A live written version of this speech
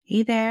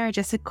Hey there,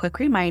 just a quick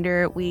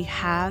reminder, we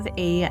have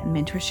a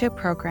mentorship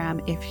program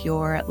if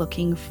you're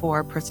looking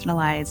for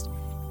personalized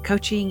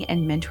coaching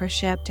and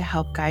mentorship to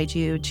help guide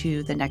you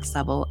to the next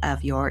level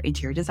of your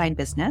interior design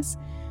business,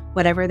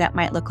 whatever that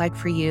might look like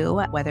for you,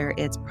 whether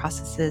it's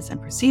processes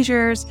and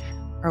procedures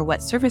or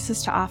what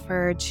services to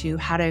offer to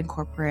how to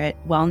incorporate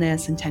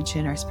wellness,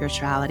 intention, or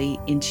spirituality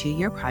into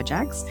your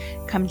projects.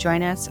 Come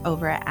join us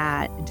over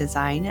at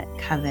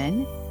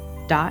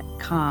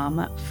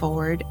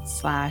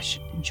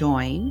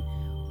designcoven.com/join.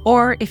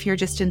 Or if you're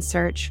just in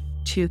search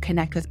to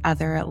connect with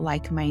other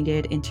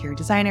like-minded interior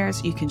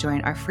designers, you can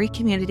join our free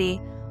community,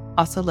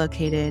 also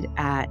located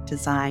at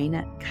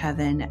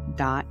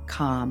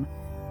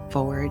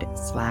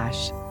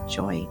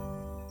designcoven.com/join.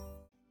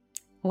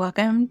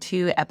 Welcome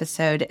to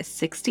episode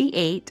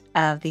 68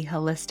 of the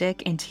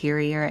Holistic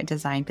Interior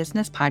Design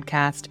Business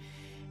Podcast,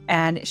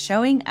 and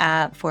showing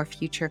up for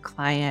future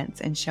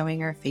clients and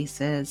showing our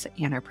faces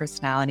and our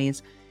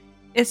personalities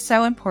is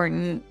so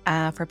important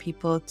for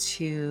people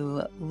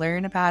to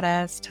learn about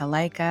us, to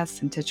like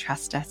us, and to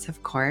trust us,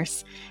 of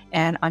course.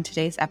 And on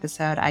today's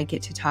episode, I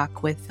get to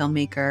talk with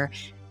filmmaker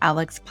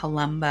Alex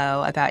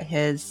Palumbo about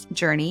his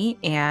journey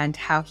and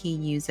how he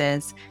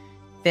uses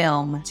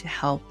film to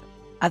help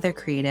other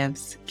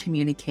creatives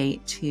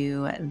communicate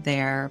to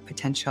their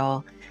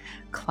potential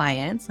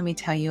clients. Let me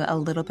tell you a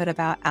little bit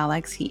about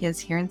Alex. He is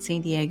here in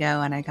San Diego,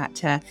 and I got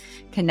to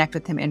connect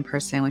with him in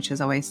person, which is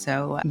always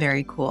so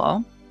very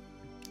cool.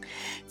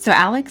 So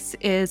Alex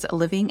is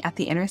living at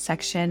the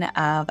intersection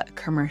of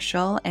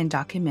commercial and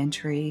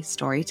documentary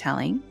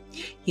storytelling.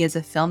 He is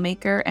a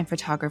filmmaker and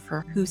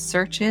photographer who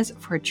searches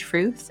for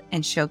truth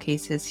and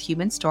showcases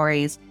human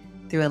stories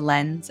through a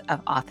lens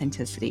of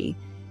authenticity.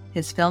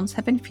 His films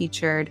have been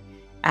featured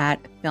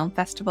at film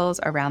festivals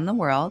around the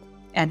world,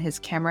 and his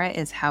camera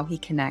is how he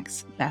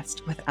connects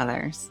best with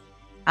others.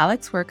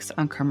 Alex works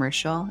on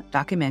commercial,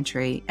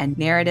 documentary, and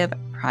narrative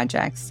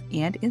projects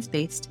and is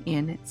based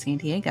in San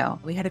Diego.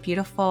 We had a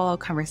beautiful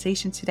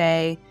conversation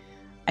today.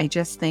 I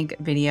just think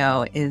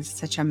video is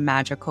such a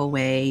magical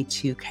way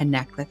to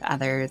connect with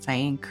others. I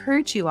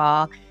encourage you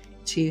all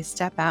to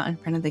step out in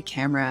front of the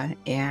camera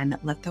and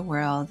let the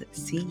world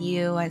see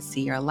you,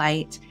 see your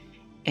light,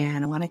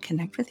 and I want to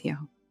connect with you.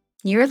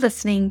 You're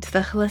listening to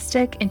the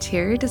Holistic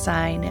Interior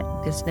Design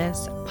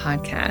Business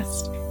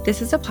Podcast. This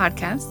is a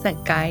podcast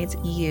that guides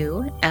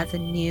you as a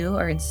new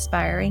or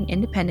inspiring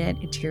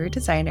independent interior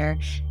designer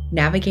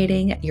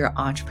navigating your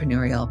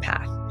entrepreneurial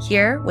path.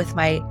 Here, with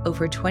my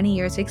over 20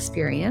 years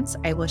experience,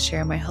 I will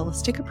share my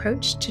holistic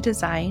approach to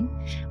design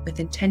with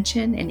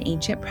intention and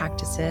ancient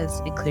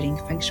practices, including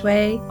feng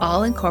shui,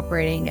 all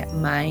incorporating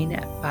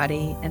mind,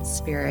 body, and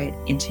spirit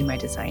into my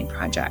design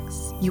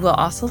projects. You will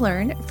also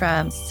learn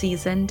from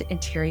seasoned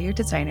interior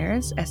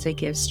designers as they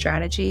give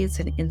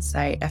strategies and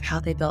insight of how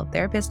they built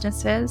their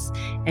businesses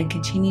and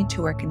continue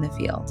to work in the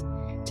field.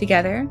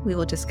 Together, we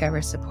will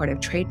discover supportive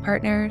trade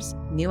partners,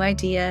 new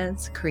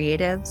ideas,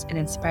 creatives, and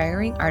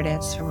inspiring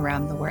artists from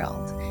around the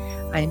world.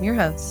 I am your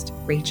host,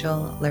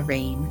 Rachel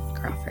Lorraine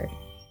Crawford.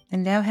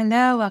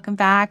 Hello. Welcome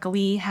back.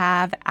 We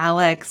have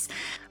Alex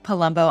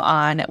Palumbo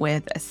on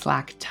with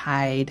Slack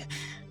Tide.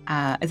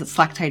 Is it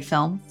Slack Tide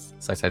Films?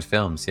 Slack Tide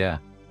Films, yeah.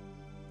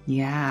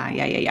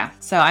 Yeah.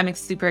 So I'm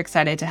super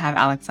excited to have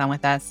Alex on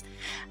with us.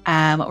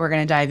 We're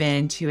going to dive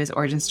into his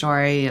origin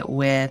story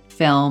with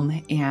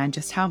film and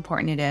just how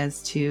important it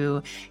is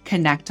to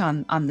connect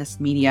on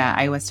this media.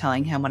 I was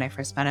telling him when I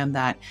first met him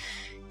that,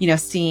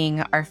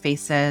 seeing our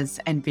faces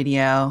and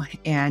video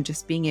and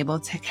just being able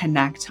to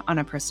connect on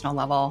a personal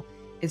level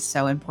is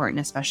so important,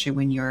 especially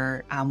when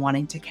you're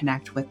wanting to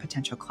connect with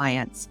potential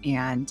clients.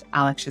 And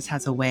Alex just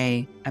has a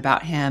way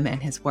about him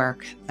and his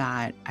work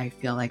that I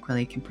feel like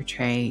really can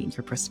portray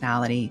your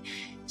personality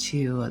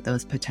to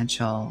those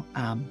potential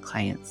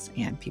clients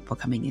and people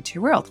coming into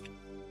your world.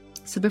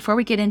 So before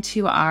we get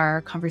into our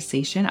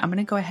conversation, I'm going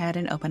to go ahead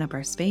and open up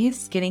our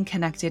space, getting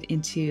connected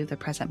into the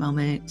present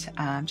moment,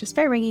 just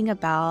by ringing a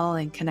bell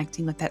and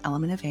connecting with that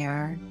element of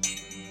air.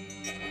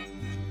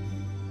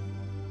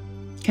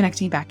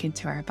 Connecting back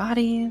into our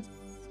bodies,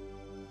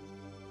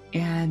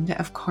 and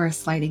of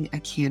course, lighting a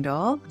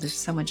candle. There's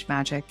so much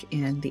magic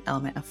in the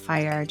element of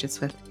fire,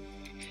 just with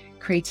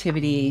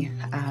creativity,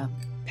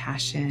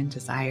 passion,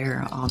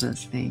 desire, all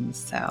those things.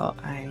 So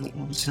I am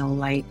going to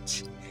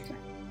light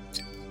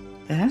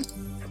this.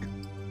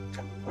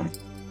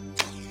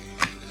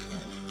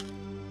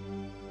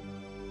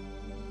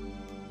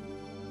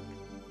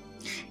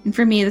 And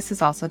for me, this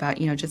is also about,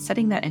 just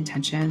setting that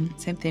intention.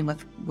 Same thing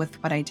with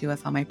what I do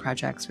with all my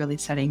projects, really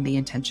setting the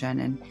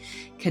intention and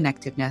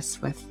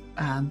connectiveness with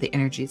the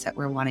energies that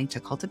we're wanting to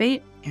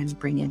cultivate and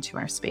bring into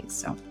our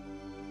space.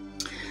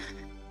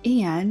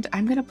 And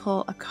I'm going to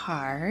pull a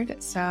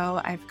card. So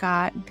I've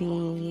got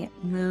the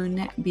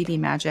Moon BB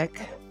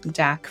Magic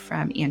deck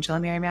from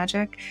Angela Mary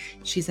Magic.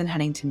 She's in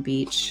Huntington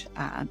Beach.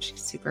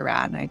 She's super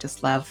rad, and I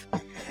just love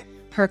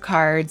her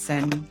cards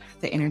and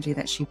the energy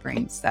that she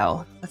brings.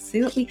 So let's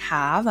see what we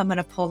have. I'm going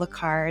to pull the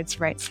cards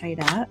right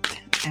side up,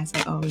 as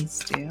I always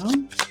do.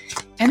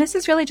 And this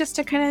is really just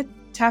to kind of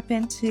tap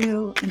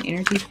into an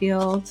energy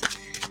field,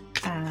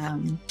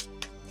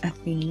 a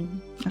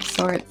theme of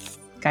sorts,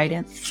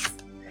 guidance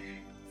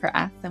for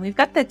us. And we've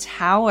got the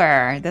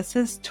Tower. This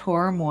is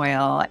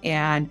turmoil.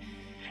 And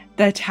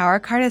the Tower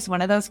card is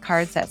one of those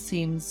cards that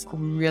seems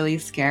really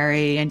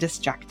scary and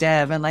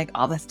destructive and like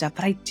all this stuff,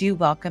 but I do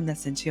welcome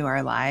this into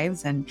our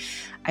lives. And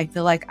I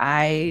feel like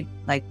I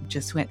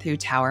just went through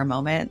Tower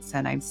moments,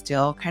 and I'm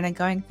still kind of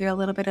going through a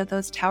little bit of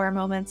those Tower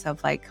moments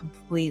of like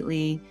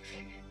completely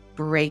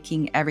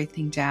breaking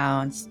everything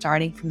down,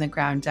 starting from the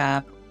ground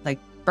up, like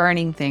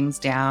burning things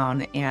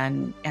down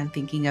and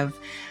thinking of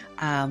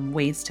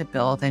ways to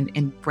build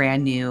in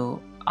brand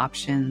new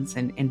options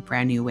and in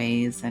brand new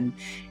ways, and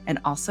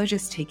also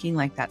just taking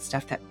like that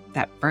stuff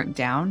that burnt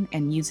down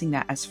and using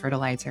that as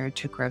fertilizer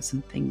to grow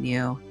something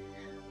new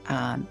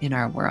in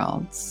our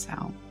world.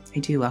 So I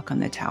do welcome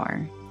the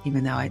Tower,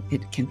 even though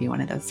it can be one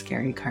of those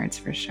scary cards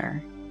for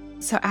sure.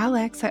 So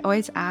Alex, I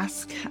always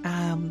ask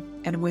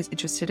and was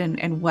interested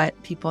in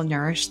what people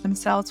nourish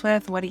themselves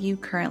with. What are you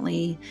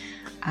currently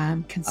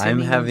consuming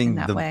I'm having in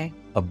that way?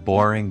 a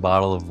boring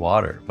bottle of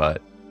water,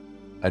 but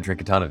I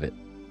drink a ton of it.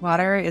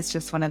 Water is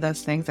just one of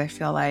those things I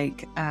feel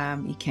like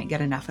you can't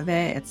get enough of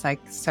it. It's like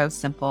so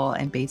simple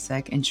and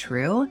basic and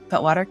true,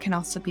 but water can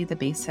also be the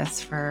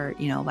basis for,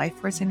 life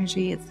force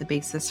energy. It's the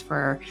basis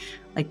for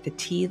like the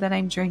tea that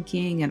I'm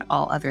drinking and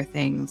all other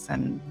things.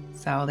 And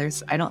so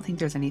I don't think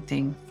there's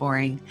anything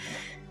boring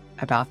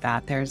about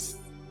that. There's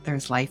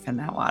life in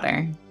that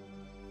water.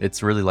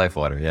 It's really life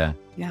water, yeah.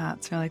 Yeah,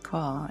 it's really cool.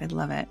 I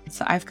love it.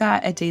 So I've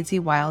got a Daisy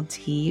Wild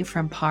Tea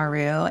from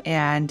Paru,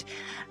 and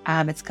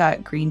it's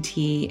got green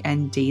tea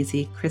and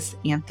daisy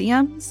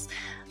chrysanthemums,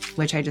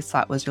 which I just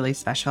thought was really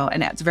special.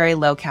 And it's very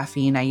low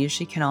caffeine. I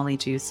usually can only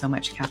do so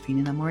much caffeine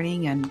in the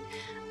morning. And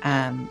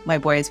my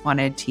boys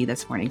wanted tea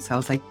this morning. So I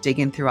was like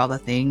digging through all the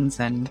things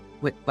and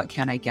what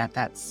can I get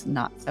that's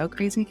not so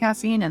crazy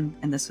caffeine.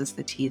 And this was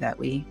the tea that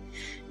we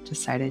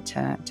decided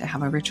to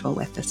have a ritual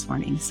with this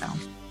morning. So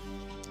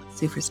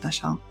super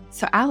special.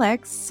 So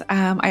Alex,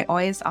 I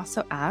always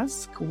also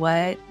ask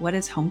what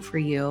is home for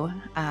you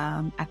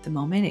at the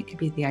moment. It could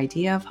be the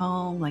idea of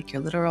home, like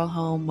your literal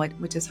home.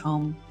 What is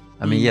home?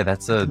 I mean, yeah,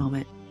 that's the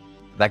moment.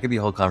 That could be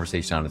a whole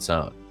conversation on its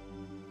own.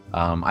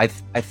 I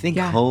think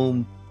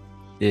home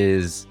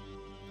is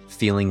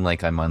feeling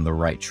like I'm on the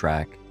right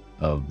track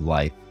of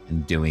life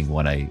and doing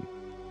what I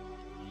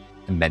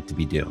am meant to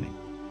be doing,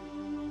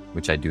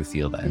 which I do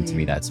feel that, and to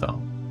me, that's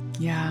home.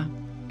 Yeah.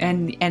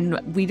 And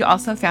we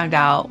also found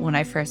out when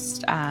I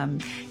first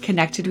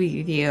connected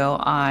with you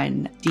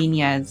on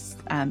Dina's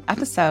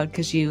episode,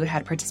 because you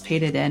had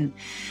participated in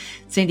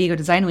San Diego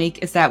Design Week,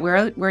 is that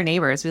we're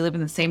neighbors. We live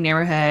in the same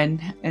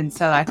neighborhood. And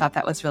so I thought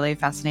that was really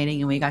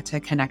fascinating. And we got to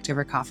connect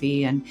over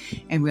coffee and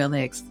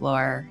really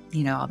explore,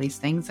 all these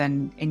things.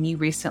 And you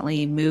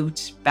recently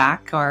moved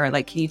back, or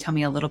like, can you tell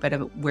me a little bit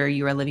of where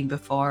you were living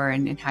before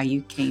and how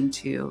you came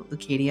to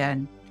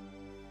Leucadia?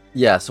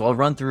 Yeah, so I'll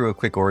run through a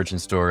quick origin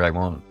story. I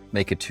won't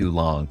make it too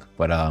long,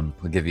 but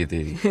we'll give you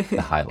the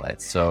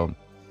highlights. So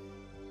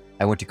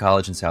I went to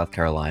college in South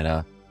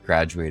Carolina,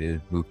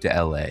 graduated, moved to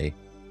LA,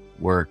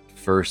 worked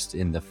first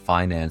in the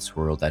finance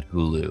world at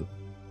Hulu,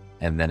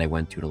 and then I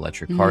went to an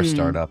electric car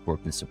startup,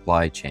 worked in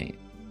supply chain.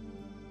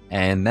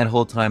 And that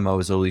whole time I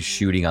was always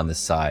shooting on the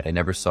side. I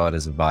never saw it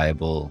as a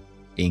viable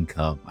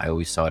income. I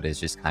always saw it as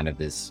just kind of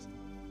this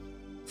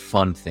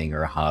fun thing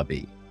or a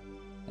hobby.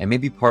 And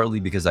maybe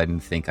partly because I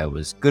didn't think I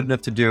was good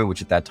enough to do it,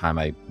 which at that time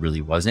I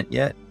really wasn't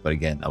yet. But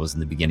again, I was in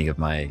the beginning of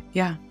my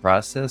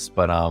process.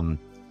 But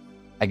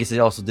I guess I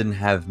also didn't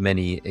have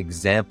many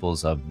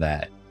examples of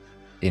that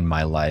in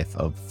my life,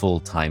 of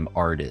full-time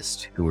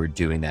artists who were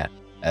doing that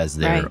as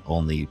their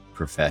only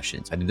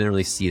professions. I didn't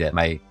really see that.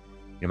 My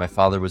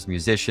father was a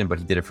musician, but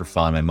he did it for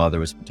fun. My mother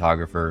was a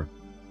photographer,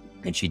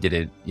 and she did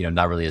it,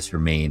 not really as her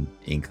main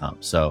income.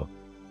 So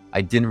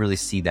I didn't really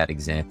see that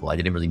example. I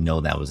didn't really know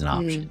that was an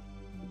option.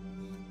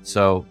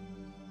 So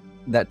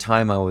that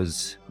time I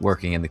was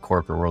working in the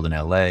corporate world in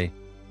LA,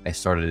 I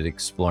started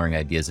exploring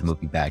ideas of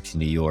moving back to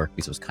New York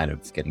because I was kind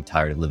of getting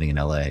tired of living in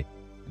LA.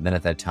 And then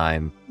at that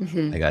time,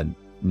 I got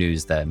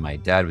news that my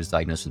dad was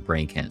diagnosed with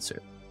brain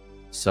cancer.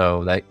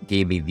 So that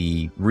gave me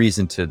the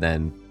reason to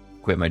then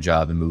quit my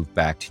job and move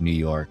back to New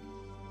York.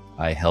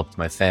 I helped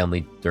my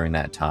family during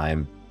that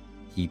time.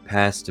 He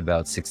passed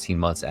about 16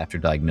 months after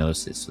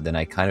diagnosis. So then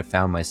I kind of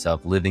found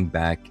myself living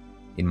back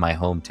in my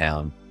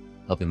hometown,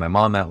 helping my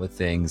mom out with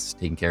things,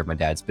 taking care of my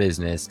dad's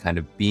business, kind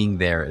of being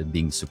there and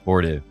being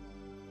supportive.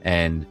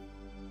 And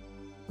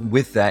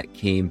with that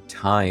came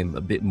time,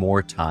 a bit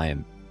more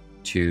time,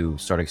 to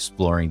start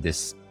exploring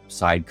this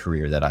side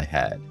career that I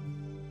had.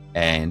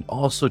 And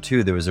also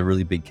too, there was a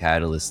really big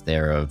catalyst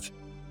there of,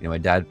 my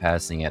dad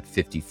passing at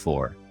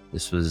 54.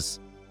 This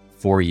was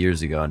 4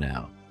 years ago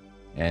now.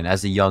 And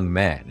as a young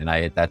man, and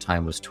I at that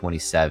time was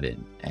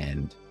 27,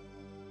 and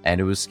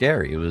it was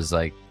scary. It was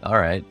like, all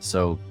right,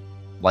 so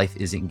life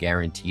isn't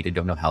guaranteed. I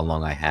don't know how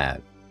long I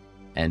have.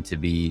 And to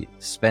be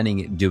spending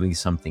it doing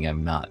something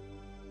I'm not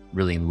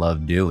really in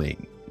love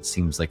doing, it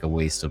seems like a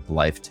waste of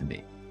life to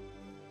me.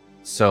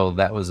 So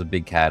that was a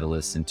big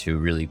catalyst into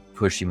really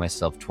pushing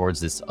myself towards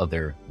this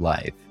other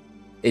life.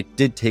 It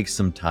did take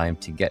some time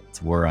to get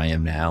to where I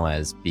am now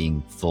as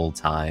being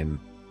full-time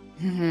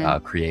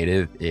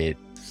creative. It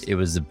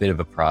was a bit of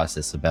a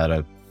process, about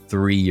a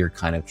 3-year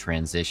kind of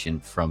transition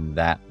from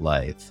that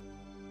life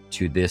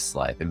to this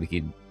life. And we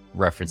could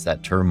reference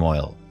that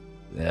turmoil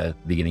at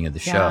the beginning of the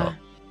show.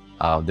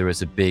 There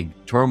was a big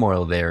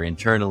turmoil there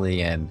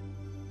internally, and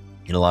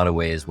in a lot of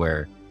ways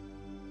where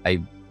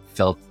I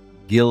felt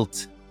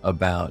guilt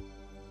about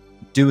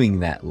doing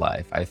that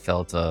life. I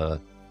felt a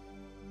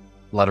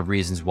lot of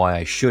reasons why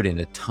I shouldn't,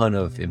 a ton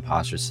of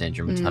imposter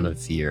syndrome, a ton of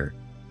fear.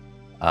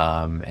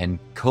 And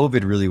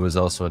COVID really was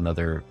also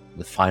the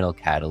final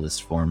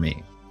catalyst for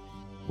me,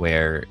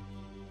 where,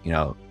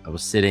 I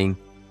was sitting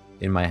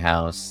in my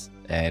house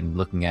and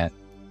looking at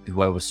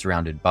who I was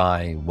surrounded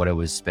by, what I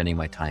was spending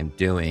my time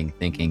doing,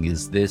 thinking,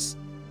 is this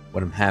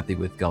what I'm happy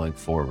with going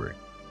forward?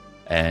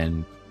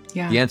 And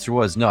the answer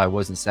was no. I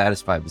wasn't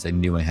satisfied because I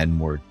knew I had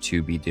more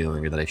to be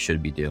doing, or that I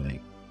should be doing.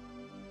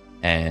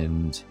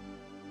 And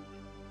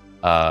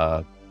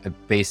I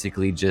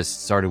basically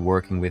just started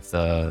working with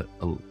a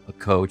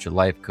coach, a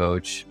life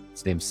coach.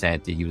 His name's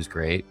Santi. He was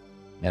great.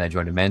 And I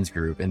joined a men's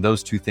group. And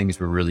those two things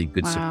were really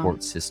good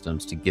support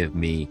systems to give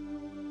me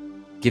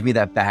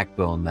that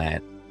backbone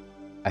that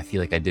I feel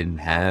like I didn't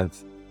have.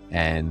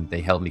 And they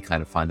helped me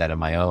kind of find that on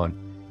my own.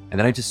 And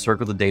then I just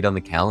circled the date on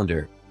the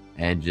calendar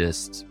and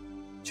just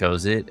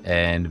chose it.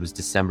 And it was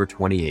December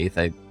 28th.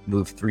 I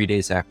moved 3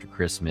 days after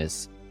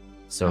Christmas.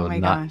 So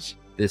not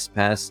this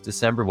past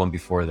December, one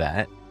before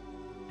that.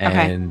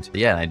 And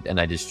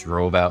I just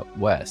drove out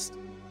west.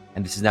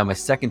 And this is now my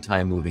second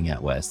time moving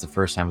out west. The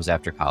first time was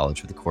after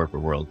college for the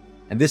corporate world.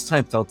 And this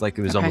time felt like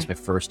it was almost my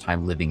first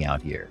time living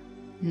out here.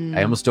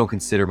 I almost don't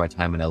consider my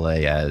time in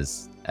LA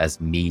as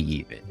me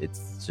even.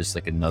 It's just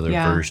like another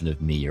version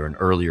of me, or an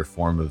earlier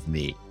form of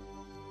me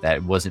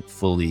that wasn't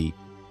fully,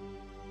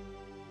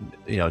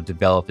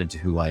 developed into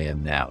who I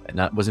am now,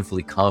 and wasn't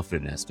fully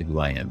confident as to who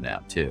I am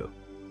now too.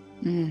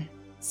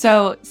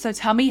 So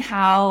tell me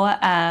how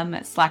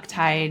Slack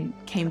Tide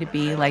came to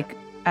be. Like,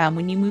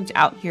 when you moved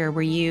out here,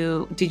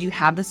 did you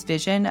have this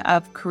vision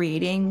of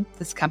creating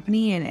this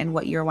company and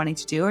what you were wanting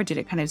to do, or did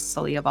it kind of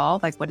slowly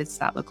evolve? Like, what does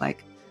that look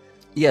like?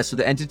 Yeah, so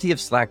the entity of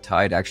Slack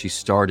Tide actually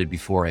started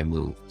before I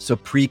moved. So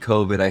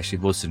pre-COVID, I actually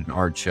hosted an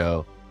art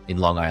show in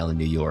Long Island,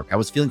 New York. I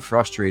was feeling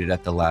frustrated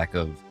at the lack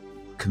of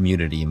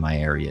community in my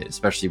area,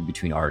 especially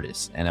between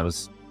artists. And I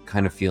was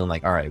kind of feeling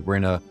like, all right, we're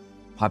in a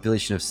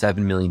population of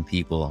 7 million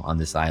people on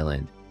this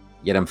island,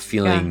 yet I'm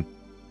feeling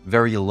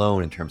very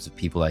alone in terms of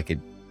people I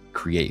could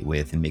create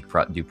with and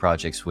do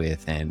projects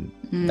with, and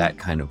that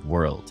kind of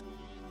world.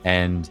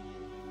 And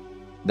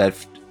that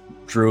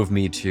drove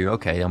me to,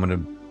 okay, I'm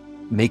going to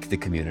make the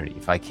community.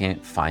 If I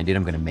can't find it,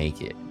 I'm going to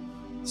make it.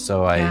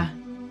 So I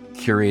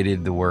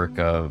curated the work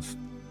of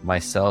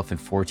myself and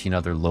 14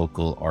 other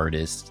local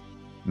artists,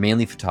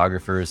 mainly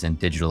photographers and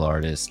digital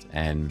artists.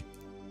 And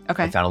I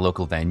found a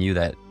local venue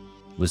that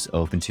was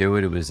open to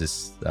it. It was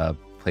this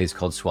place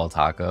called Swell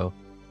Taco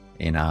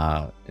in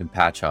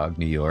Patchogue,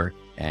 New York.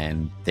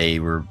 And they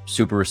were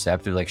super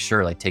receptive, like,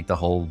 sure, like take the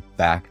whole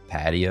back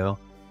patio.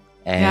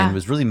 And it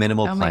was really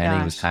minimal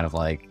planning. It was kind of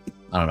like,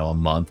 I don't know, a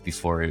month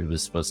before it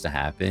was supposed to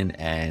happen.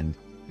 And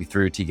we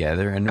threw it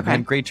together, and we had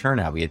a great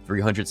turnout. We had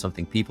 300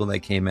 something people that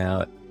came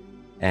out.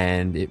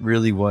 And it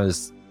really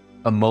was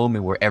a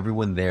moment where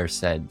everyone there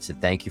said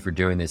thank you for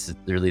doing this. It's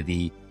really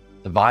the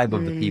vibe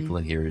of the people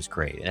in here is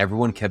great. And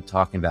everyone kept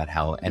talking about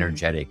how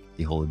energetic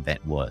the whole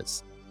event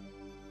was.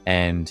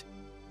 And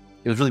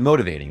it was really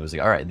motivating. It was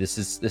like, all right, this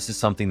is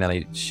something that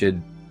I should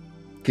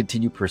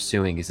continue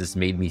pursuing, because this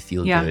made me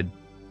feel good.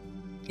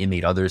 It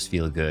made others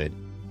feel good,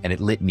 and it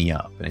lit me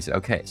up. And I said,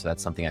 okay, so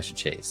that's something I should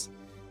chase.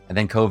 And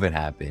then COVID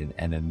happened.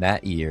 And in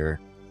that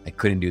year, I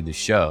couldn't do the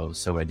show.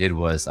 So what I did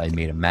was I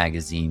made a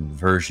magazine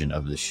version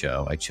of the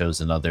show. I chose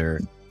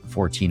another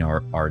 14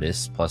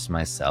 artists plus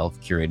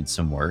myself, curated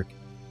some work,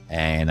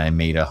 and I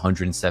made a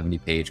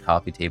 170-page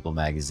coffee table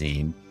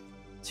magazine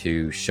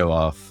to show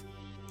off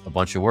a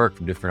bunch of work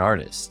from different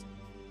artists.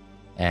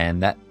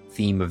 And that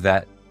theme of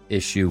that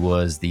issue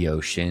was the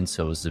ocean.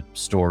 So it was the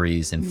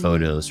stories and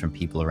photos from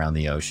people around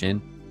the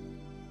ocean.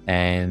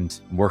 And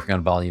I'm working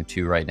on volume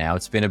 2 right now.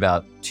 It's been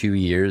about 2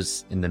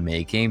 years in the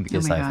making,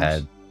 because I've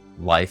had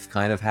life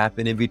kind of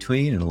happen in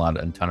between, and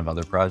a ton of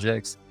other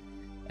projects.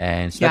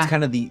 And so that's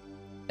kind of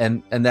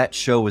and that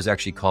show was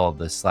actually called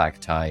the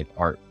Slack Tide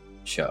Art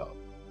Show.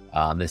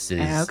 This is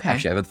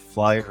actually, I have a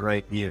flyer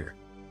right here.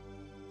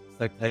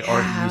 Slack Tide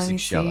Art and Music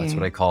Show. That's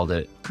what I called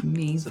it.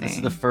 Amazing. So this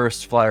is the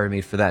first flyer I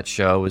made for that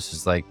show. This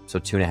was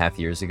 2.5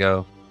 years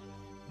ago.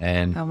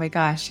 And oh my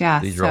gosh, yeah.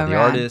 These are all the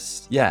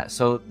artists. Yeah.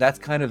 So that's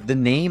kind of the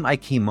name I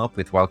came up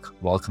with while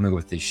coming up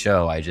with this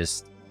show.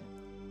 Because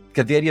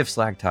the idea of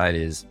Slack Tide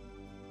is,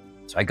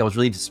 so I was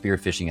really into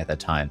spearfishing at that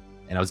time,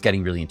 and I was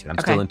getting really into it. I'm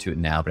still into it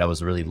now, but I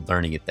was really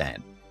learning it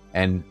then.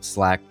 And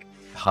Slack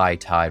high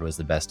tide was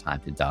the best time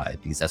to dive,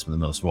 because that's when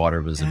the most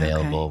water was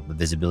available. The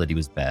visibility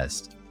was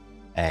best,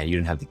 and you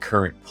didn't have the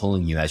current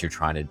pulling you as you're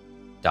trying to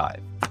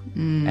dive.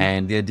 Mm.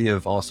 And the idea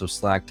of also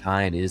slack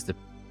tide is the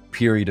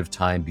period of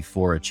time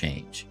before a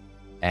change.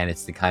 And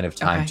it's the kind of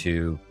time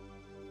to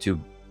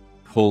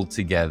pull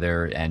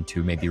together and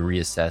to maybe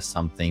reassess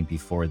something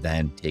before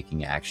then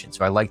taking action.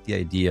 So I like the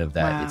idea of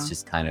that. Wow. It's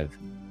just kind of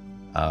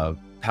a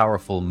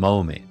powerful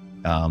moment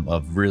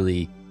of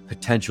really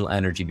potential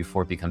energy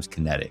before it becomes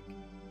kinetic.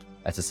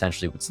 That's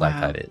essentially what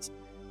slack tide is.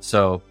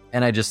 So,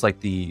 and I just like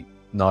the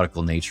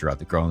nautical nature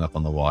of it, growing up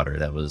on the water.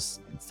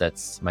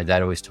 That's my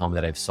dad always told me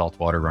that I have salt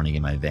water running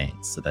in my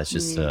veins. So that's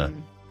just a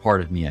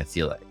part of me, I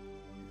feel like.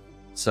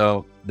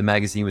 So the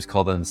magazine was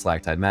called the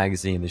Slack Tide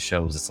Magazine. The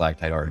show was the Slack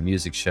Tide Art and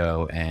Music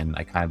Show. And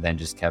I kind of then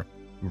just kept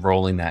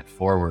rolling that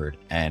forward.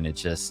 And it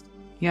just,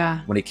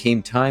 when it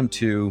came time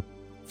to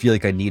feel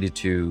like I needed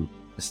to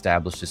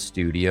establish a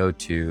studio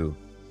to,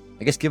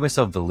 I guess, give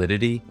myself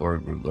validity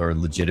or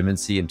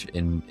legitimacy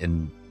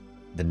in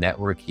the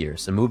network here.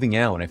 So moving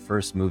out, when I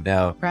first moved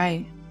out,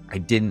 I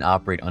didn't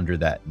operate under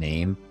that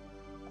name.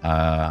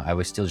 I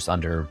was still just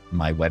under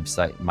my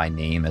website, my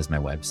name as my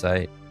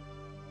website,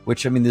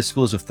 which, I mean, there's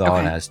schools of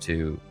thought as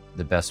to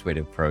the best way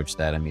to approach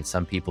that. I mean,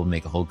 some people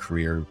make a whole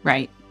career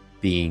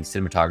being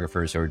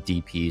cinematographers or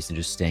DPs and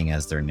just staying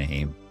as their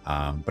name.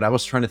 But I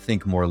was trying to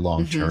think more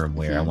long-term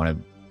where I want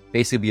to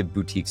basically be a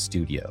boutique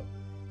studio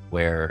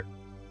where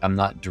I'm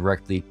not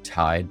directly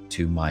tied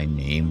to my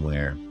name,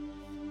 where,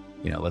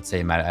 you know, let's say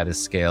I'm at a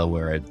scale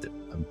where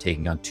I'm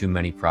taking on too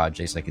many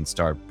projects. I can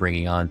start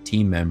bringing on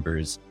team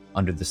members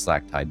under the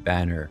Slack Tide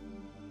banner,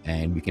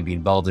 and we can be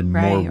involved in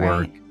more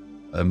work,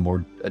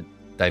 a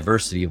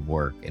diversity of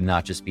work, and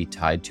not just be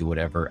tied to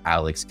whatever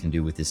Alex can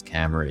do with his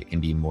camera. It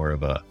can be more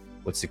of a,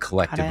 what's a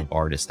collective of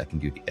artists that can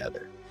do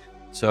together.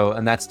 So,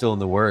 and that's still in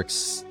the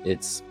works.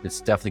 It's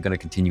definitely going to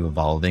continue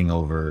evolving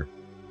over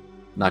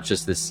not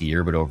just this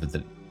year, but over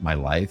my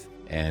life.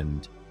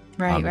 And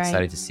I'm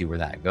excited to see where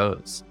that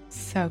goes.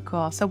 So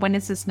cool. So when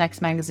is this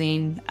next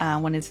magazine?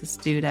 When is this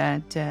due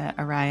to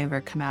arrive or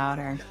come out?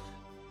 Or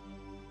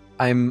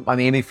I'm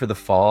aiming for the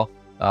fall.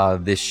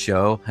 This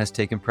show has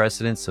taken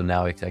precedence, so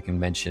now I can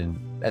mention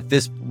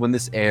when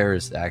this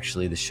airs,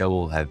 actually, the show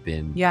will have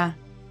been a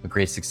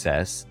great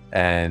success,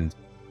 and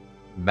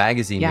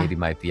magazine maybe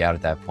might be out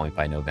at that point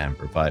by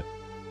November. But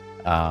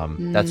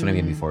that's what I'm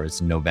aiming for.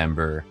 It's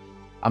November.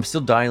 I'm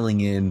still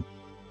dialing in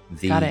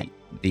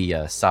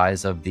the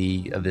size of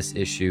this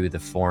issue, the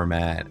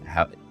format,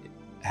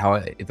 how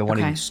if I want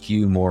to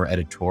skew more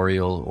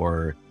editorial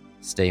or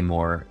stay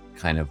more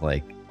kind of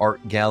like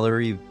art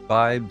gallery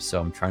vibe. So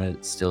I'm trying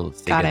to still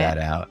figure that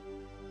out.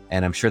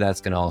 And I'm sure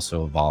that's going to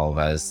also evolve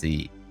as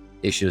the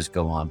issues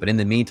go on. But in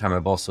the meantime,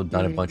 I've also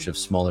done a bunch of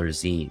smaller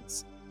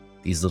zines,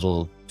 these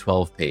little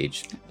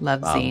 12-page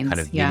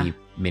zines, kind of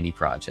mini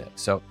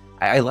projects. So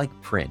I like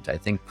print. I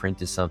think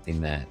print is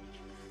something that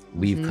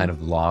we've kind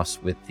of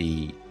lost with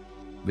the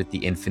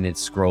infinite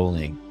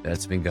scrolling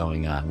that's been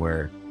going on,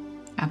 where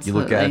you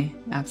look at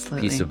a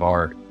piece of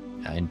art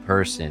in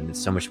person, it's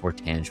so much more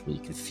tangible. You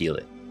can feel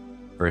it.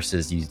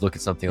 Versus you look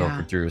at something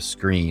over through a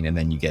screen and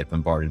then you get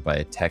bombarded by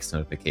a text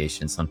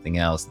notification, something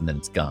else, and then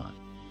it's gone.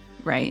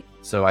 Right.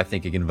 So I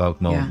think it can evoke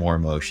more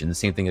emotion. The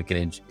same thing that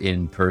an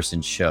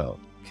in-person show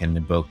can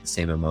evoke the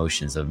same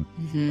emotions of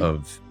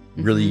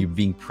really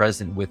being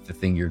present with the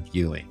thing you're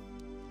viewing,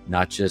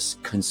 not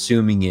just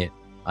consuming it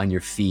on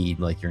your feed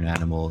like you're an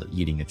animal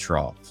eating a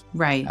trough.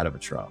 Out of a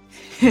trough.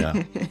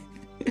 Yeah.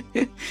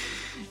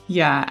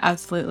 Yeah,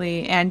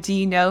 absolutely. And do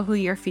you know who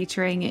you're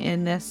featuring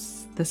in this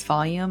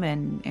volume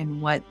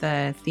and what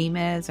the theme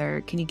is,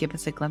 or can you give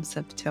us a glimpse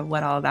to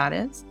what all that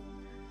is?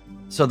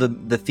 So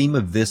the theme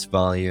of this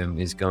volume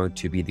is going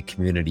to be the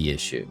community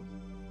issue.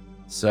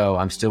 So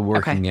I'm still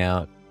working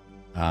out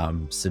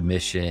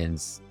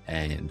submissions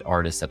and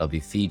artists that I'll be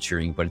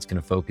featuring, but it's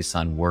going to focus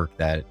on work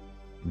that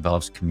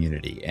involves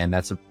community. And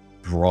that's a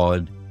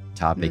broad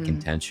topic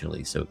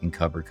intentionally. So it can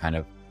cover kind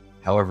of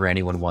however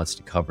anyone wants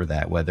to cover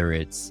that, whether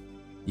it's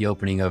the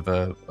opening of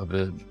a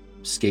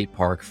skate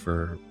park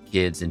for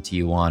kids in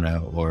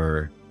Tijuana,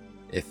 or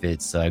if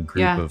it's a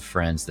group of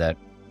friends that,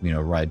 you know,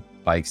 ride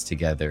bikes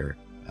together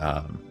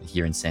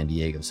here in San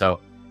Diego. So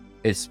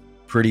it's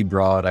pretty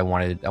broad. I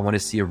want to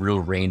see a real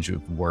range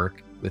of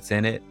work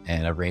within it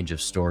and a range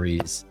of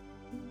stories,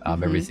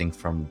 everything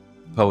from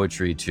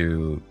poetry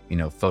to, you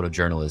know,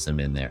 photojournalism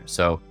in there.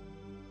 So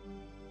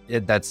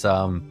that's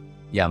I'm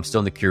still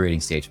in the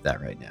curating stage of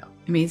that right now.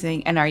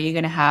 Amazing. And are you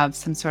going to have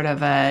some sort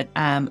of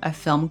a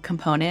film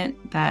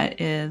component that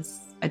is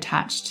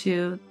attached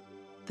to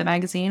the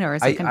magazine, or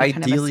is it going to be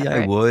kind ideally of a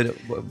separate I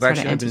would.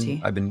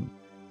 Actually, I've been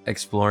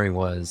exploring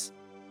was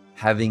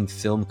having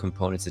film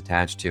components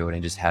attached to it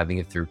and just having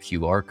it through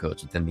QR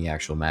codes within the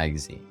actual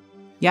magazine.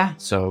 Yeah.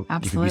 So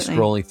absolutely. You can be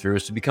scrolling through,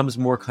 so it becomes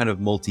more kind of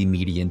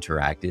multimedia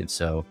interactive.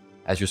 So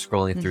as you're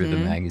scrolling through the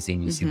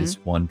magazine, you see this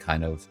one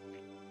kind of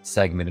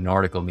segment, an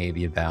article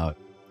maybe about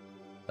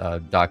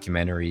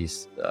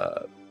documentaries,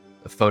 a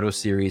photo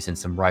series, and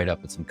some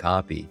write-up and some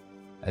copy.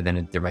 And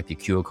then there might be a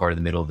QR card in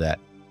the middle of that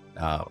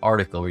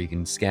article where you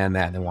can scan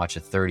that and then watch a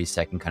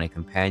 30-second kind of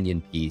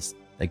companion piece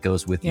that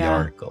goes with the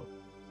article.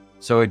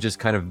 So it just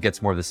kind of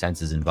gets more of the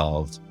senses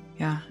involved.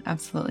 Yeah,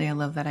 absolutely. I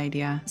love that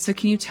idea. So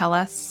can you tell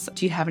us,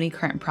 do you have any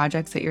current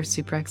projects that you're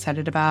super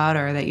excited about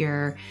or that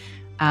you're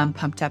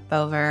pumped up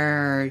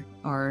over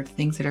or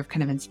things that have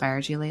kind of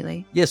inspired you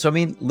lately? Yeah. So, I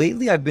mean,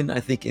 lately I've been, I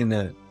think, in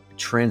a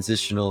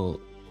transitional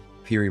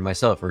period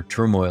myself, or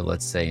turmoil,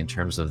 let's say, in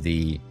terms of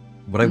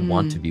what I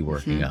want to be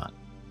working on.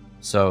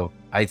 So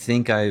I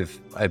think I've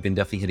been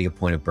definitely hitting a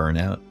point of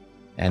burnout,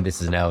 and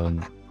this is now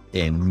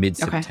in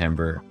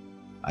mid-September. Okay.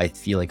 I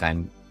feel like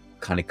I'm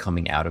kind of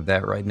coming out of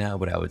that right now,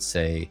 but I would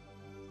say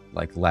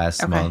like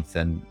last month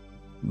and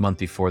month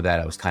before that,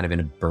 I was kind of in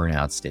a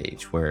burnout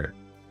stage where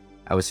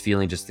I was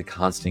feeling just the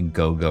constant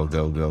go,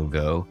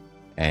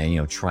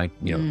 and, trying,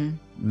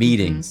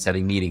 meetings,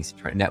 setting meetings,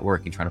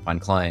 networking, trying to find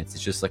clients.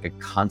 It's just like a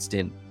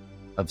constant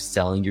of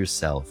selling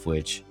yourself,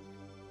 which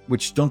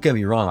don't get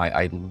me wrong.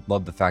 I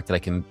love the fact that I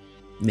can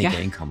make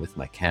an income with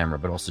my camera,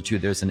 but also too,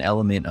 there's an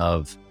element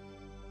of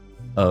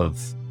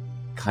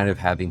kind of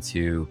having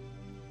to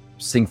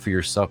sing for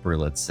your supper,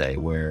 let's say,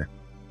 where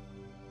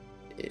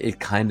it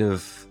kind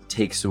of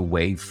takes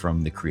away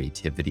from the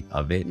creativity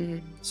of it.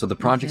 So the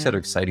projects that are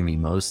exciting me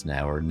most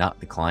now are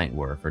not the client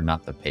work or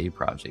not the paid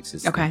projects.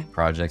 It's the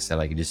projects that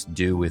I can just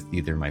do with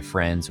either my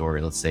friends, or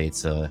let's say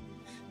it's a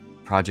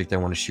project I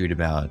want to shoot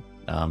about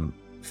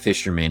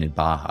fishermen in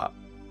Baja.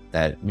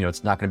 That,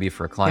 it's not going to be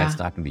for a client, it's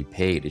not going to be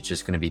paid. It's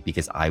just going to be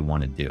because I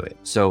want to do it.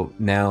 So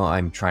now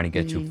I'm trying to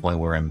get to a point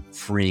where I'm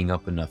freeing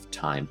up enough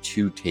time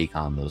to take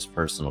on those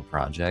personal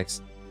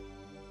projects.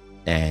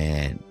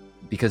 And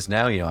because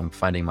now, I'm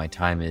finding my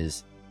time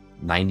is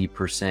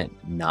 90%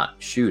 not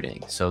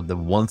shooting. So the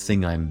one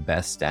thing I'm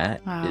best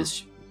at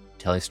is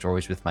telling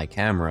stories with my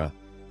camera.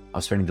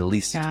 I'm spending the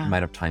least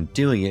amount of time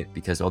doing it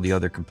because all the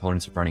other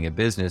components of running a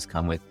business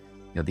come with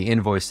the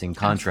invoicing,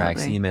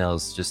 contracts,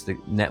 emails, just the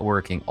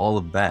networking, all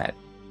of that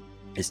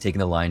is taking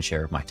the lion's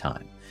share of my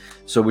time.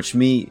 So to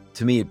me,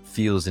 it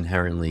feels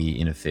inherently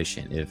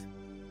inefficient.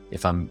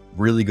 If I'm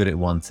really good at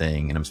one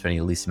thing and I'm spending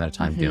the least amount of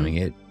time doing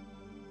it,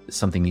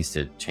 something needs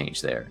to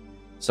change there.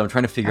 So I'm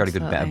trying to figure out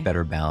a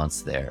better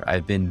balance there.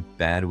 I've been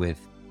bad with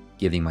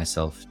giving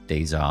myself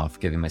days off,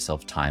 giving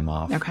myself time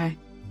off. Okay.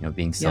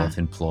 Being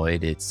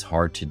self-employed, it's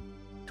hard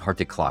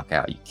to clock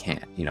out. You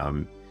can't,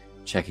 I'm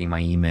checking my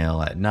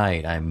email at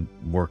night. I'm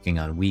working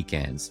on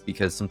weekends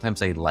because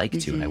sometimes I like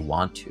to and I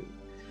want to,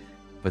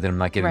 but then I'm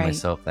not giving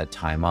myself that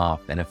time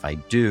off. And if I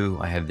do,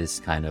 I have this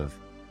kind of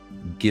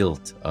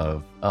guilt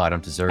of, I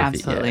don't deserve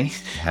it yet. I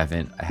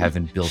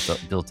haven't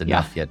built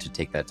enough yet to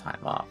take that time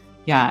off.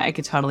 Yeah, I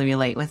could totally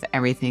relate with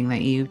everything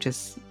that you've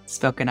just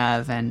spoken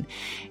of. And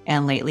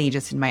lately,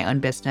 just in my own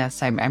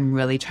business, I'm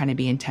really trying to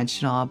be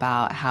intentional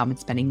about how I'm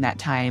spending that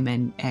time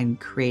and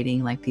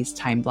creating like these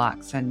time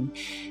blocks and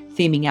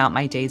theming out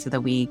my days of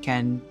the week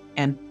and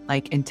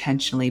like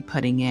intentionally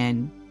putting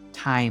in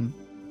time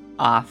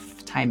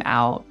off, time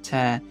out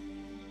to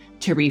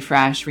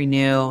refresh,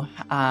 renew,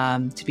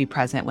 to be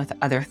present with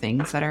other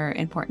things that are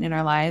important in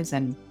our lives.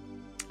 And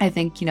I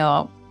think,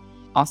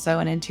 also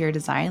in interior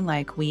design,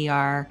 like we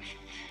are,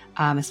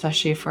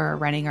 especially for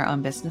running our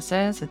own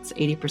businesses, it's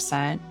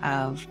 80%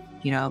 of,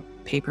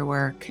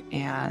 paperwork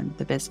and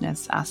the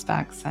business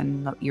aspects.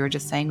 And what you were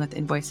just saying with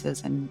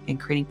invoices and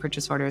creating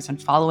purchase orders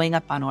and following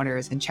up on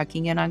orders and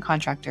checking in on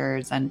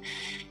contractors. And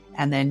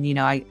then,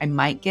 I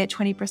might get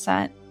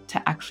 20%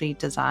 to actually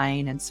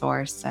design and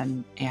source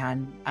and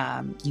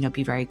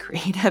be very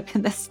creative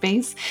in this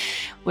space,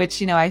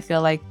 which, I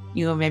feel like,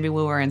 maybe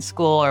when we're in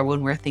school or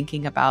when we're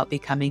thinking about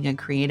becoming a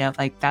creative,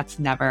 like that's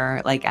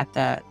never like at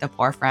the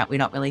forefront. We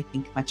don't really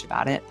think much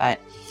about it, but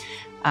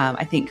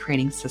I think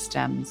creating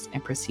systems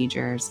and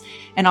procedures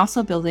and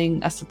also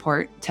building a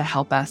support to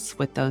help us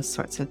with those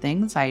sorts of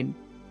things.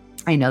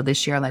 I know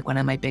this year, like one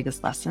of my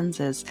biggest lessons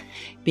is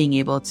being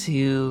able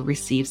to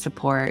receive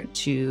support,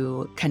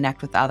 to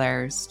connect with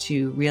others,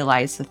 to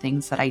realize the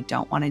things that I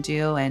don't want to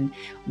do and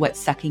what's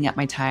sucking up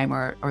my time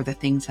or the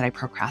things that I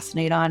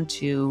procrastinate on,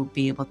 to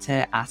be able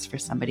to ask for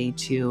somebody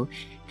to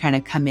kind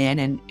of come in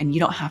and you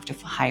don't have to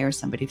hire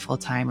somebody full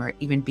time or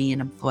even be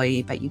an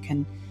employee, but you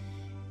can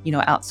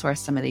outsource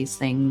some of these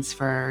things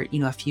for,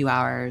 a few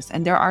hours.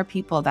 And there are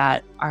people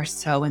that are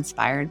so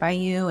inspired by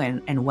you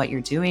and what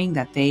you're doing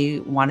that they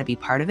want to be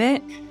part of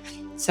it.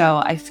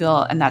 So I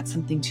feel, and that's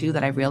something too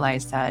that I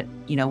realized that,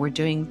 we're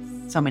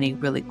doing so many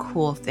really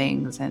cool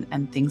things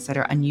and things that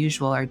are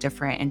unusual or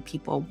different, and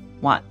people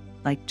want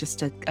like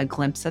just a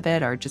glimpse of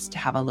it or just to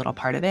have a little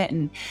part of it,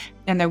 and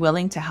they're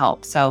willing to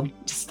help. So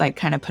just like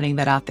kind of putting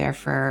that out there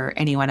for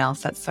anyone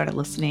else that's sort of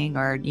listening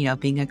or,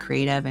 being a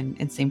creative,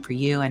 and same for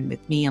you and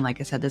with me. And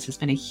like I said, this has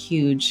been a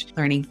huge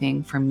learning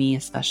thing for me,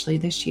 especially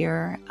this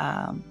year.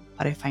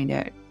 But I find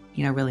it,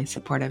 really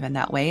supportive in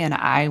that way. And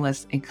I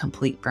was in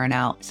complete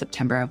burnout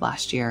September of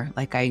last year.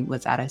 Like I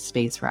was at a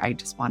space where I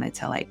just wanted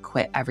to like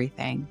quit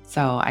everything.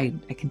 So I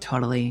can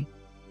totally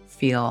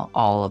feel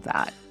all of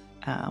that.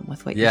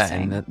 With what you're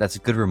saying. And that's a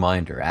good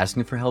reminder.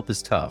 Asking for help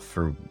is tough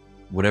for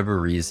whatever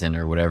reason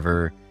or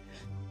whatever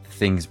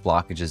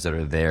blockages that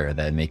are there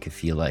that make it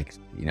feel like,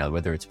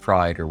 whether it's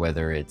pride or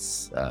whether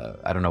it's,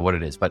 I don't know what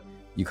it is, but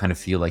you kind of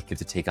feel like you have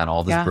to take on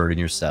all this burden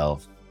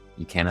yourself.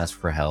 You can't ask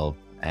for help,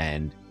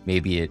 and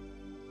maybe it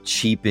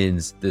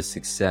cheapens the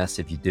success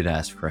if you did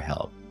ask for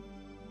help,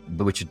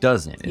 but which it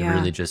doesn't. It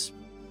really just,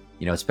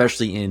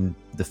 especially in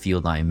the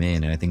field I'm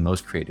in, and I think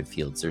most creative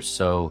fields, they're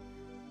so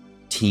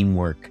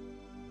teamwork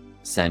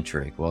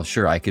centric. Well,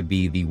 sure, I could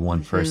be the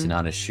one person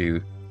on a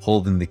shoot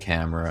holding the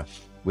camera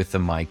with the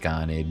mic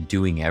on it,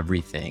 doing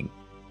everything,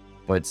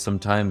 but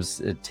sometimes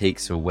it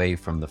takes away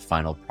from the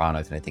final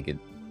product, and I think it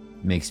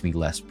makes me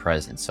less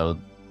present. So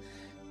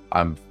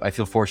I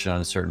feel fortunate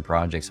on certain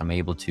projects I'm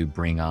able to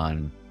bring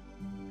on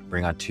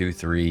 2,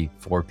 3,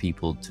 4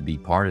 people to be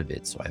part of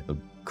it, so I have a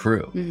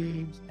crew.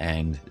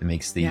 And it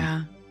makes the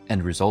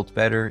end result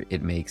better.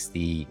 It makes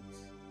the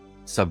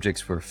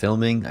subjects we're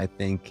filming, I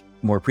think,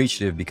 more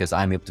appreciative, because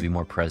I'm able to be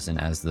more present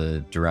as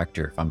the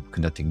director. If I'm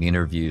conducting the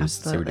interviews,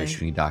 say we're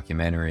shooting a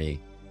documentary,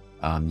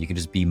 you can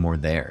just be more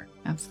there.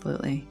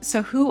 Absolutely.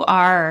 So who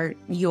are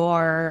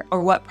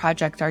what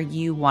project are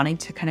you wanting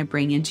to kind of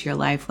bring into your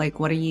life? Like,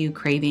 what are you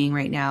craving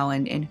right now,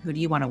 and who do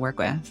you want to work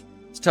with?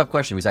 It's a tough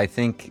question, because I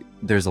think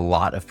there's a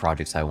lot of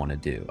projects I want to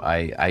do.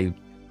 I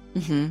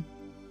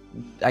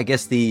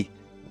guess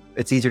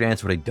it's easier to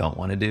answer what I don't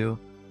want to do.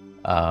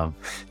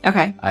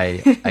 Okay.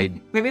 I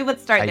maybe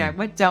let's start there.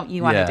 What don't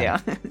you want to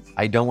do?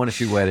 I don't want to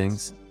shoot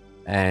weddings,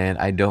 and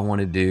I don't want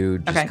to do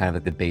just kind of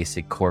like the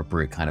basic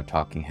corporate kind of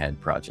talking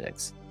head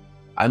projects.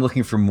 I'm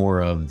looking for more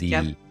of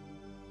the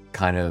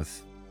kind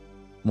of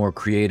more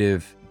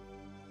creative,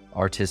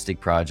 artistic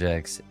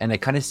projects, and I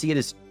kind of see it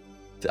as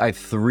I have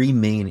 3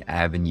 main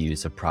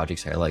avenues of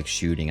projects I like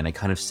shooting, and I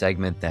kind of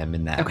segment them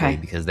in that way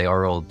because they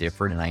are all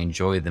different and I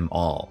enjoy them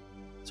all.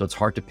 So it's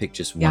hard to pick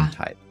just one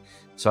type.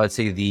 So I'd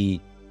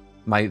say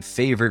my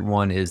favorite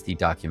one is the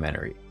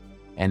documentary,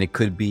 and it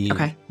could be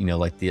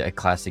like a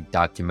classic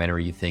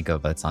documentary you think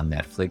of that's on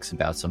Netflix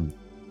about some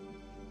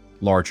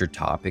larger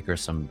topic or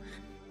some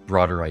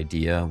broader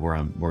idea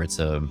where it's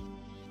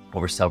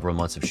over several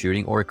months of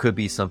shooting, or it could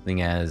be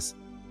something as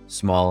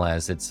small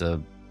as it's a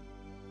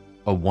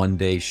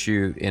 1-day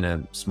shoot in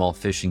a small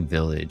fishing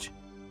village,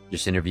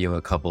 just interviewing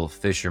a couple of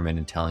fishermen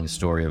and telling a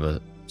story of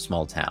a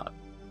small town.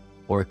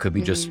 Or it could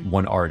be just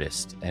one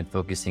artist and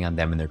focusing on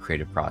them and their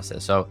creative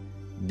process. So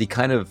the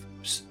kind of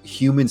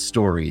human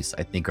stories,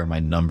 I think, are my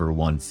number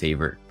one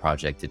favorite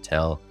project to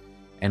tell.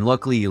 And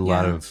luckily, a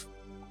lot of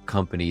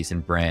companies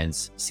and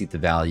brands see the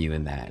value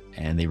in that,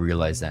 and they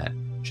realize that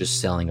just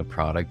selling a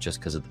product just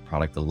because of the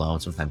product alone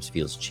sometimes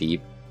feels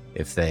cheap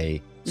if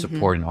they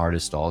support an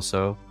artist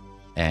also.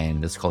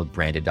 And it's called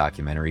branded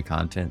documentary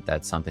content.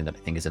 That's something that I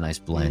think is a nice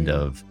blend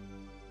of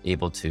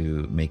able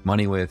to make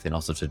money with, and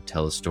also to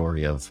tell a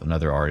story of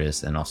another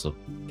artist and also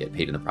get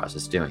paid in the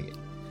process doing it.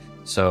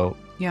 So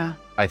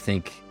I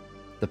think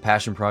the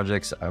passion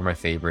projects are my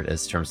favorite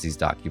as terms of these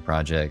docu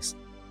projects.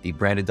 The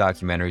branded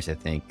documentaries, I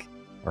think,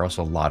 are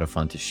also a lot of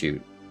fun to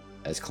shoot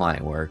as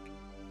client work.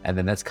 And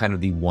then that's kind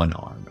of the one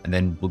arm. And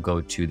then we'll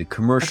go to the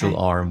commercial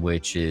arm,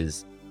 which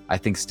is, I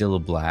think, still a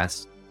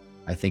blast.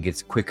 I think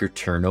it's quicker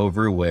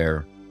turnover,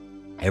 where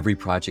every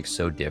project's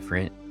so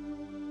different,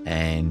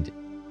 and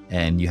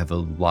you have a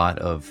lot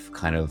of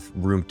kind of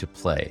room to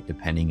play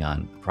depending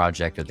on the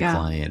project or the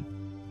client.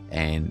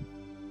 And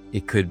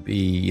it could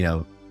be,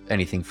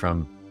 anything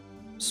from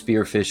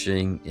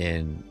spearfishing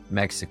in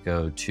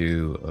Mexico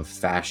to a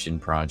fashion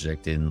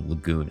project in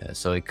Laguna.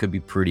 So it could be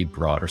pretty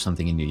broad, or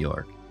something in New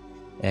York.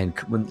 And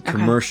when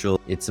commercial,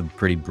 it's a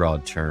pretty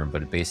broad term,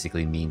 but it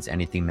basically means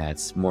anything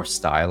that's more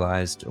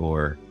stylized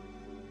or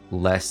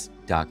less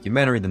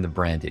documentary than the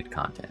branded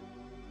content.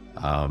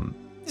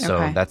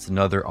 So that's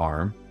another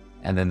arm.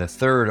 And then the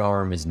third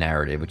arm is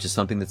narrative, which is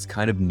something that's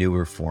kind of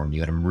newer for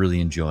me, and I'm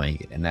really enjoying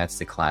it. And that's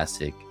the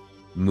classic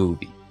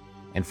movie.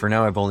 And for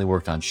now, I've only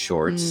worked on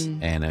shorts,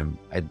 and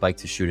I'd like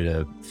to shoot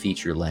a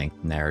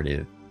feature-length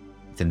narrative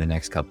within the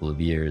next couple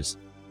of years.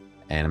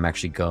 And I'm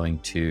actually going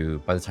to,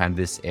 by the time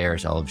this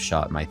airs, I'll have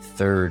shot my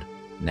 3rd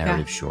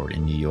narrative short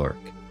in New York.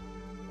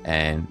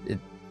 And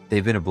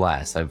they've been a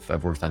blast.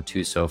 I've worked on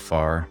 2 so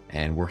far,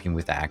 and working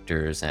with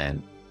actors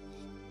and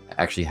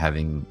actually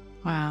having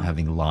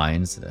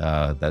lines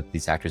that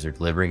these actors are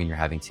delivering, and you're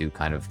having to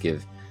kind of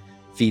give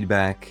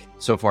feedback.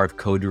 So far, I've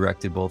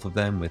co-directed both of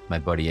them with my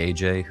buddy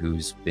AJ,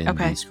 who's been the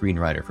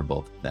screenwriter for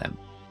both of them.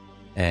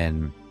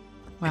 And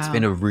it's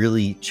been a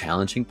really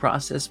challenging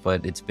process,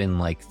 but it's been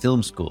like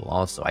film school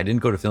also. I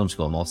didn't go to film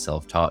school. I'm all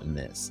self-taught in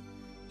this.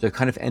 So I've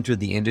kind of entered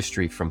the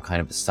industry from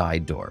kind of a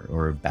side door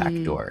or a back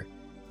door.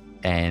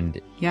 And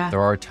there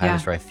are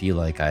times where I feel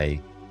like I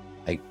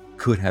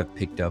could have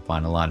picked up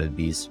on a lot of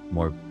these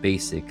more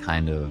basic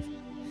kind of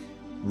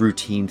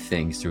routine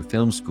things through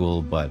film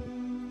school, but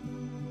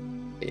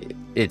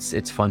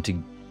it's fun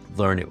to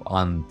learn it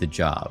on the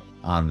job,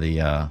 on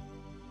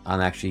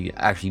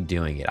actually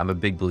doing it. I'm a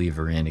big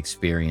believer in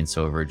experience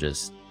over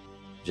just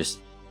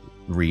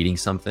reading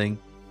something.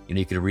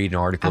 You could read an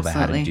article about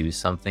how to do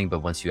something, but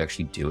once you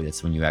actually do it,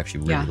 it's when you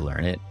actually really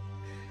learn it.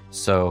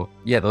 So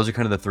those are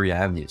kind of the 3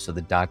 avenues. So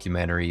the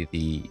documentary,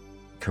 the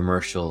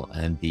commercial,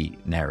 and the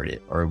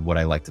narrative are what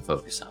I like to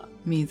focus on.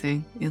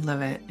 Amazing. I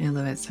love it. I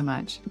love it so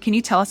much. Can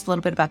you tell us a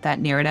little bit about that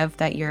narrative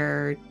that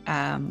you're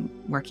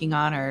working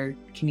on, or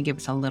can you give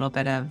us a little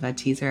bit of a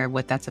teaser of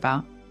what that's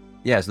about?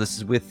 Yeah, so this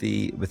is with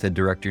the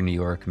director in New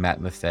York, Matt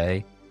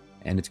Maffei,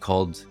 and it's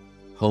called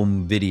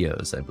Home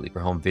Videos, I believe, or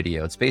Home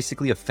Video. It's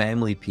basically a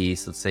family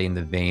piece, let's say in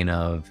the vein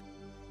of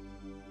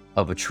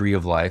A Tree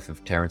of Life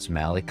of Terrence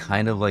Malick,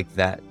 kind of like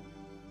that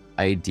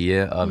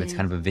idea of it's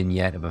kind of a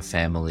vignette of a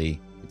family.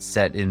 It's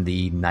set in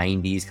the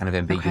 90s, kind of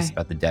ambiguous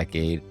about the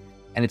decade.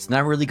 And it's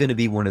not really going to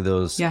be one of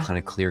those kind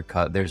of clear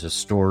cut, there's a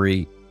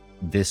story,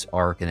 this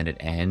arc, and then it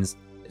ends.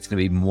 It's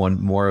going to be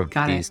more of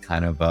these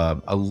kind of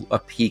a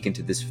peek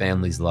into this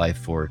family's life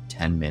for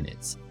 10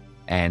 minutes.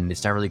 And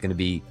it's not really going to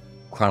be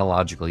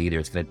chronological either.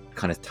 It's going to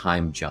kind of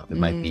time jump. It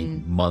might be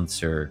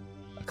months or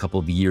a couple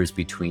of years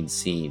between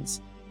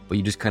scenes. But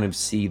you just kind of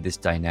see this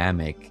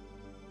dynamic.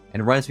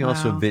 And it reminds me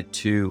also a bit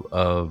too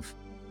of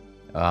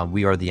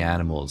We Are the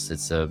Animals.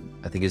 It's I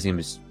think his name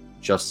is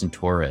Justin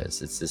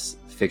Torres. It's this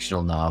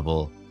fictional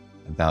novel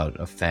about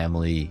a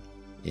family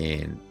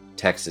in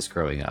Texas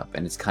growing up.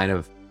 And it's kind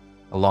of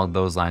along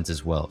those lines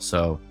as well.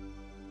 So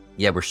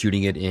yeah, we're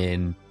shooting it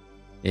in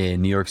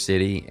New York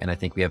City, and I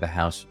think we have a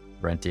house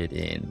rented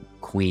in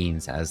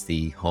Queens as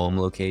the home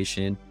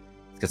location.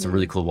 It's got some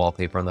really cool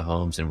wallpaper on the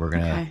homes, and we're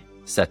gonna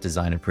set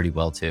design it pretty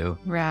well too.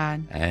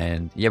 Rad.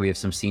 And yeah, we have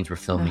some scenes we're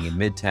filming in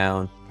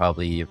Midtown,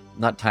 probably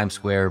not Times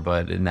Square,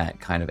 but in that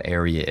kind of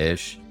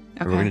area-ish.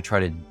 We're gonna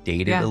try to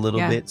date it a little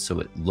bit so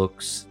it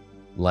looks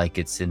like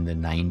it's in the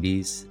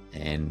 90s,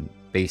 and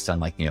based on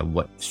like, you know,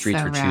 what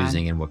streets we're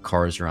choosing and what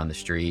cars are on the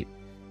street.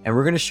 And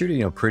we're going to shoot it,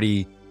 you know,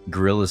 pretty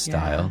guerrilla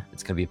style.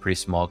 It's going to be a pretty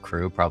small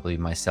crew, probably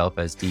myself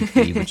as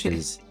DP, which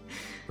is,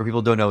 for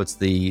people who don't know, it's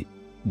the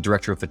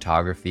director of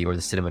photography or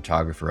the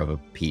cinematographer of a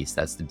piece.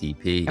 That's the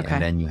DP.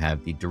 And then you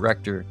have the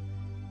director,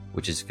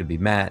 which is going to be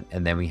Matt.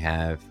 And then we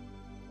have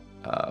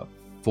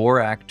 4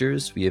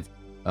 actors. We have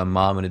a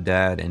mom and a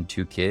dad and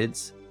 2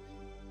 kids.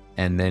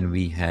 And then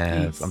we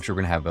have, I'm sure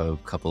we're going to have a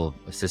couple of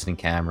assistant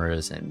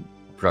cameras and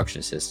production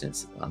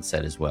assistants on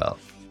set as well.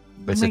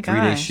 But it's a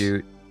 3-day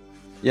shoot.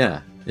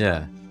 Yeah.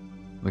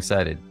 I'm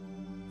excited.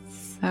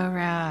 So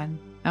rad.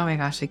 Oh my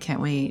gosh, I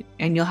can't wait.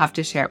 And you'll have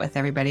to share it with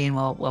everybody, and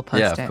we'll post it.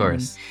 Yeah, of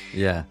course.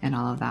 And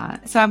all of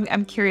that. So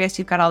I'm curious,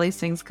 you've got all these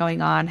things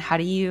going on. How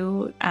do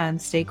you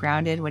stay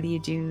grounded? What do you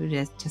do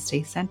to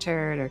stay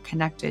centered or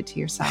connected to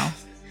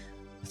yourself?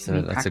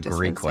 That's a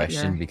great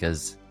question,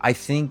 because I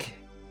think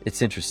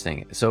it's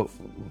interesting. So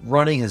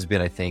running has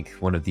been, I think,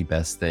 one of the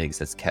best things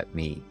that's kept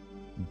me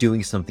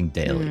doing something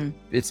daily.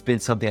 It's been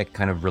something I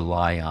kind of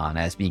rely on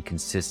as being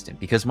consistent,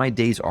 because my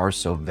days are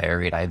so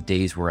varied. I have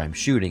days where I'm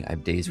shooting. I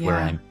have days where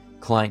I'm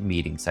client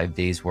meetings. I have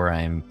days where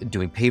I'm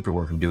doing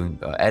paperwork. I'm doing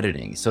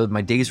editing. So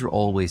my days are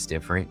always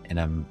different,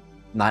 and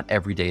not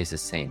every day is the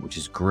same, which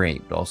is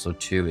great. But also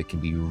too, it can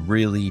be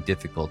really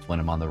difficult when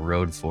I'm on the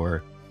road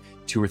for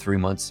 2 or 3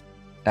 months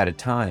at a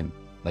time.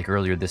 Like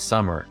earlier this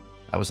summer,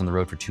 I was on the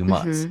road for 2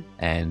 months,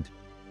 and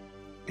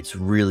it's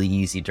really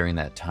easy during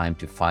that time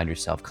to find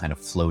yourself kind of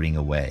floating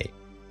away,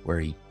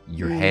 where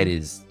your head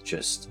is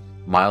just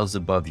miles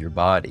above your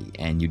body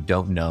and you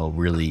don't know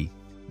really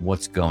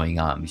what's going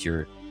on, because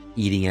you're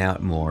eating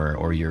out more,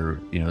 or you're,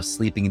 you know,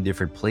 sleeping in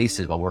different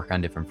places while working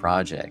on different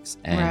projects.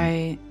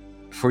 And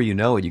before you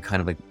know it, you kind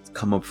of like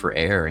come up for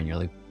air, and you're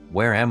like,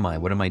 where am I?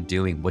 What am I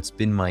doing? What's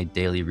been my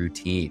daily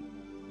routine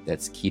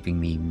that's keeping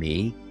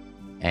me?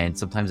 And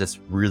sometimes that's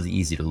really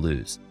easy to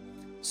lose.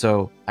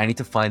 So I need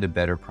to find a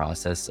better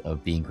process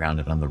of being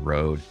grounded on the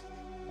road,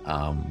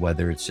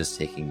 whether it's just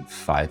taking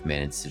 5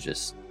 minutes to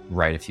just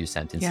write a few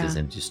sentences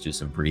and just do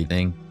some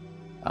breathing.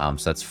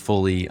 So that's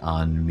fully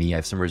on me. I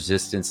have some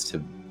resistance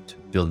to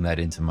building that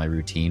into my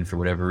routine for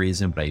whatever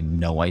reason, but I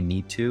know I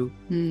need to.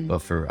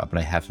 But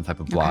I have some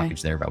type of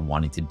blockage there about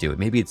wanting to do it.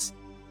 Maybe it's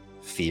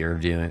fear of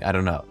doing. I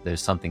don't know.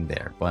 There's something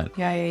there. But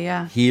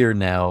here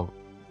now,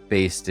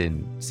 based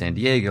in San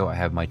Diego, I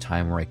have my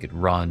time where I could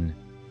run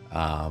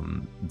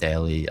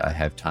daily. I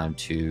have time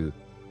to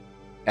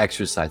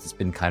exercise. It's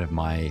been kind of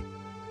my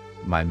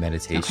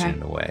meditation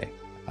in a way.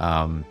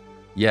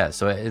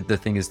 So the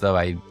thing is, though,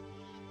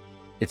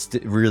 it's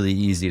really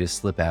easy to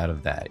slip out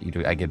of that.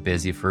 I get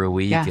busy for a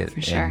week,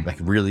 and like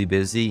really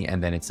busy,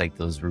 and then it's like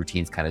those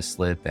routines kind of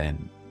slip.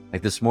 And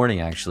like this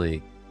morning,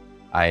 actually,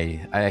 I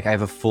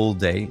have a full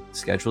day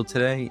scheduled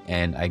today,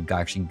 and I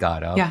actually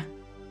got up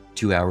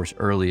 2 hours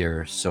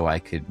earlier so I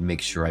could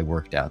make sure I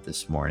worked out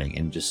this morning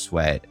and just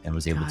sweat, and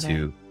was able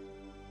to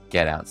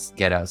get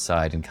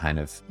outside and kind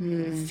of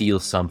feel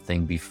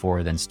something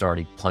before then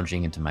starting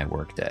plunging into my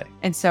work day.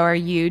 And so are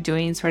you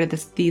doing sort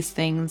of these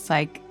things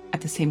like at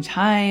the same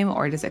time,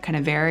 or does it kind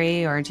of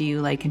vary, or do you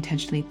like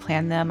intentionally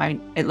plan them?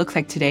 It looks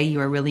like today you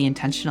were really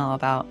intentional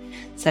about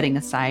setting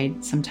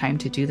aside some time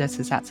to do this.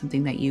 Is that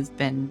something that you've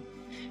been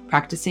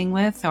practicing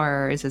with,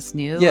 or is this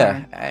new?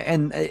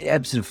 And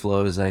ebbs and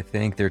flows. I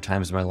think there are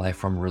times in my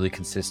life where I'm really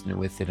consistent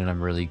with it and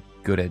I'm really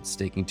good at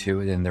sticking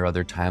to it, and there are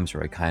other times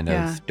where I kind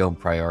of don't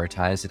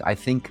prioritize it. I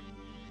think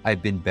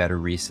I've been better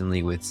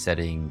recently with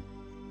setting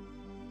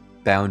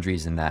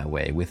boundaries in that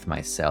way with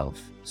myself.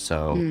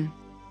 So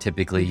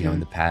typically, in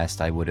the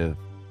past, I would have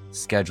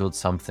scheduled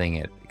something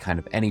at kind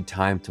of any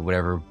time to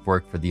whatever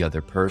worked for the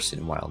other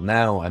person. While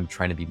now I'm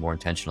trying to be more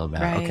intentional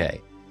about,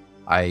 okay,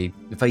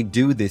 if I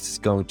do this, it's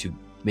going to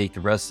make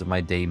the rest of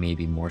my day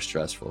maybe more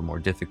stressful and more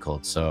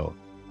difficult. So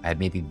I have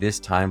maybe this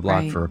time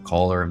block for a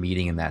call or a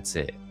meeting, and that's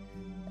it.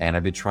 And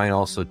I've been trying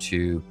also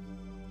to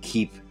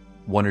keep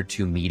 1 or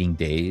 2 meeting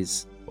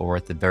days, or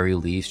at the very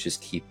least,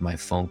 just keep my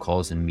phone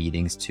calls and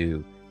meetings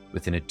to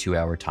within a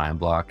 2-hour time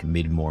block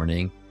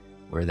mid-morning,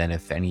 where then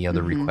if any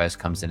other request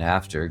comes in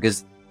after,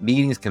 because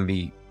meetings can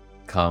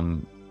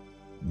become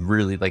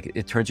really like,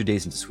 it turns your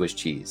days into Swiss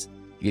cheese.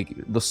 You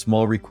get the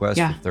small request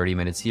for 30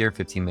 minutes here,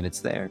 15 minutes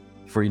there.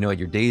 Before you know it,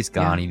 your day's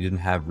gone and you didn't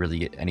have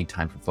really any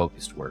time for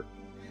focused work.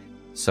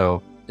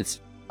 So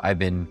I've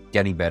been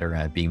getting better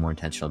at being more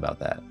intentional about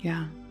that.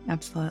 Yeah,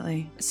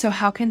 absolutely. So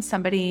how can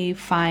somebody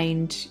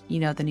find,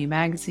 the new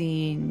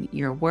magazine,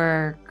 your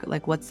work?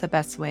 Like, what's the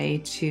best way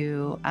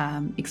to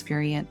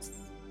experience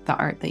the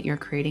art that you're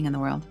creating in the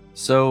world?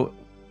 So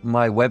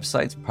my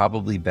website's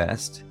probably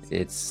best.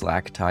 It's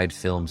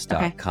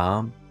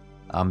slacktidefilms.com.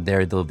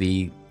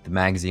 The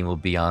magazine will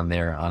be on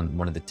there on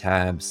one of the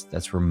tabs.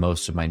 That's where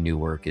most of my new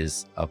work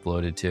is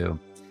uploaded to.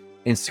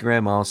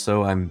 Instagram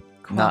also, I'm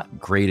not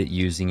great at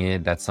using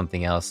it. That's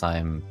something else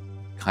I'm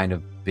kind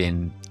of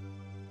been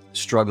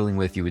struggling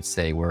with, you would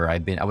say, where I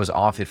was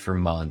off it for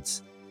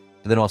months.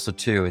 But then also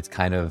too, it's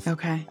kind of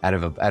out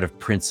of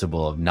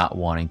principle of not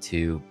wanting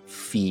to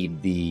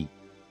feed the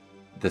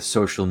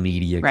social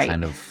media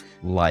kind of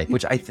life,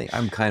 which I think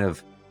I'm kind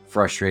of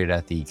frustrated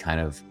at, the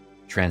kind of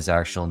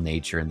transactional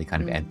nature and the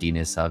kind of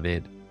emptiness of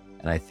it.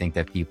 And I think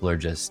that people are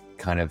just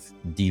kind of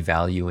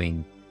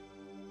devaluing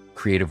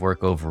creative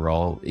work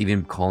overall.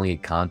 Even calling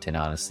it content,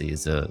 honestly,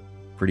 is a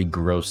pretty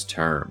gross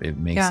term. It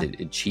makes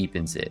it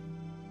cheapens it,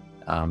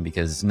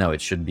 because no,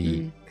 it should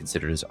be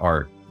considered as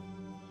art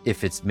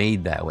if it's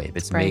made that way. If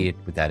it's made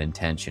with that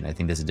intention, I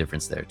think there's a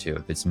difference there too.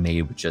 If it's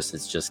made with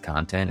it's just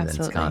content, and then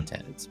it's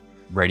content. It's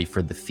ready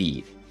for the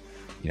feed,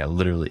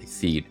 literally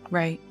feed.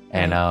 Right.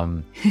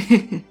 And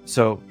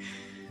so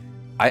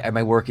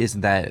my work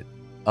isn't that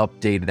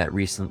updated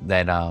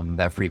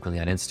that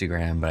frequently on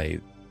Instagram, but I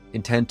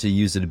intend to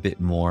use it a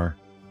bit more,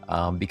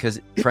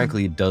 because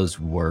frankly it does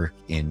work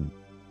in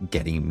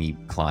getting me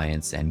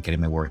clients and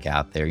getting my work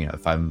out there.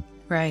 If I'm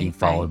being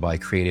followed by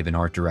creative and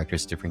art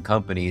directors at different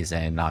companies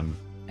and I'm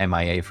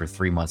MIA for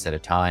 3 months at a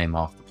time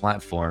off the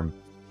platform,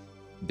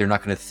 they're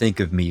not going to think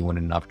of me when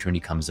an opportunity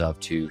comes up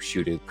to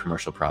shoot a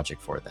commercial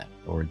project for them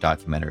or a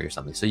documentary or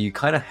something. So you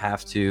kind of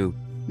have to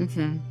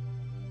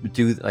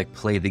do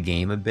play the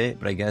game a bit.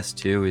 But I guess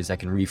too is I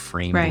can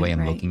reframe the way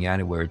I'm looking at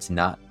it, where it's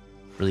not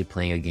really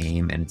playing a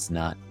game and it's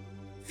not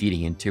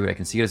feeding into it. I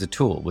can see it as a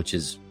tool, which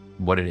is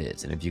what it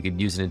is. And if you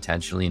could use it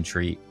intentionally and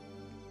treat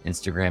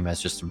Instagram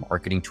as just a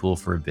marketing tool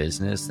for a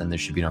business, then there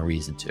should be no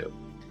reason to.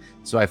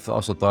 So I've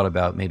also thought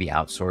about maybe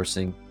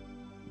outsourcing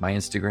my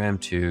Instagram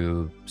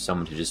to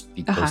someone to just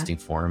be posting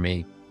for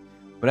me.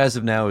 But as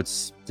of now,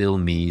 it's still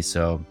me,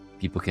 so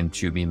people can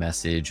shoot me a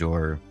message,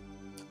 or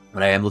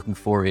what I am looking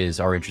for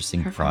are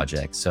interesting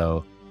projects.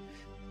 So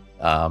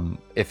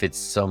if it's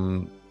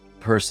some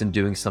person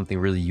doing something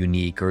really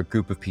unique, or a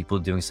group of people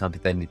doing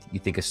something that you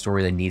think a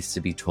story that needs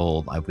to be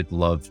told, I would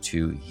love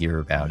to hear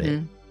about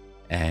it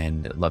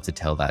and love to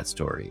tell that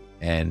story.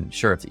 And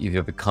sure, if you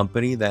have a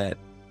company that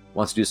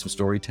wants to do some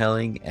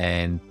storytelling,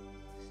 and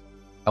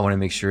I want to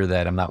make sure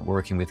that I'm not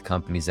working with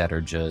companies that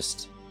are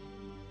just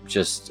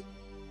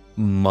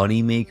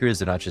money makers.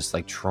 They're not just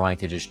trying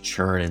to just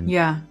churn and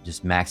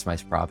just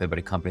maximize profit, but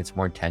a company that's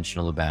more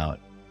intentional about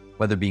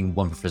whether being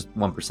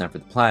 1% for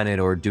the planet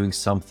or doing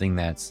something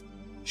that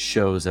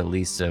shows at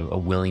least a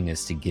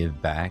willingness to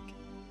give back.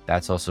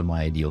 That's also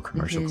my ideal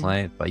commercial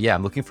client. But yeah,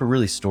 I'm looking for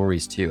really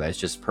stories too. It's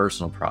just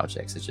personal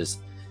projects. It's just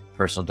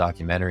personal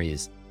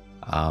documentaries.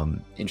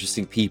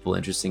 Interesting people,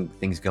 interesting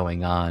things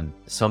going on,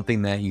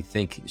 something that you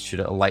think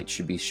a light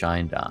should be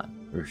shined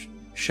on or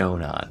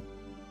shown on.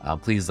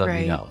 Please let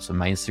me know. So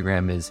my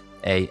Instagram is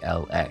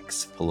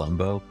ALX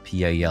Palumbo,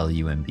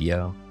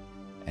 PALUMBO,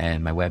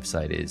 and my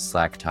website is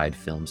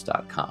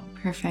slacktidefilms.com.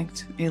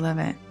 Perfect. I love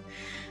it.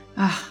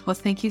 Well,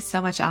 thank you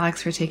so much,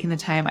 Alex, for taking the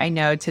time. I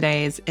know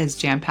today is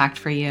jam-packed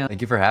for you.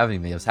 Thank you for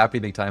having me. I was happy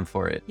to make time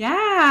for it.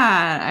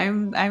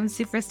 Yeah, I'm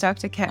super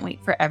stoked. I can't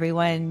wait for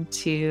everyone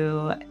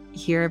to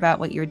hear about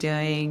what you're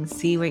doing,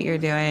 see what you're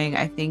doing.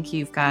 I think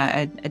you've got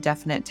a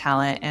definite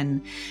talent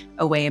and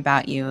a way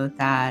about you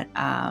that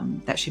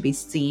that should be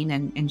seen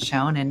and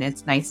shown. And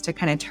it's nice to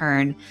kind of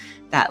turn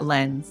that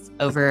lens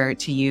over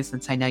to you,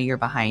 since I know you're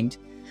behind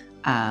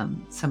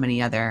so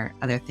many other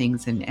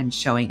things and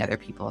showing other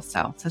people.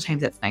 So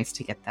sometimes it's nice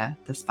to get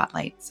the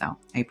spotlight. So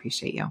I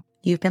appreciate you.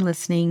 You've been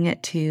listening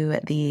to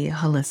the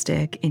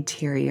Holistic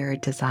Interior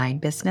Design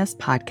Business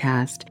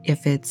Podcast.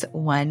 If it's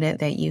one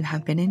that you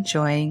have been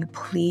enjoying,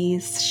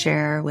 please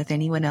share with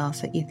anyone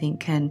else that you think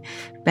can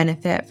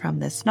benefit from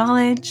this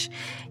knowledge.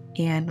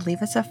 and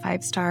leave us a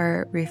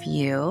 5-star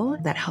review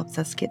that helps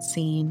us get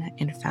seen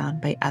and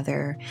found by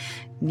other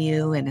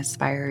new and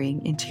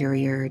aspiring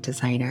interior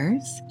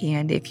designers.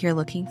 And if you're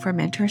looking for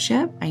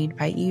mentorship, I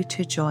invite you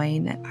to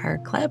join our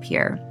club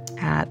here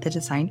at the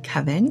Design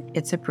Coven.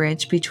 It's a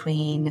bridge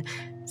between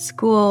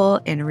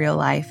school and real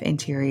life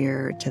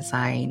interior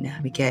design.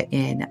 We get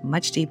in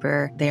much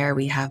deeper there.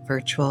 We have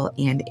virtual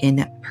and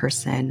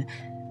in-person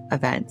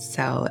events.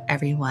 So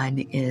everyone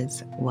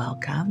is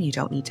welcome. You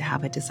don't need to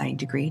have a design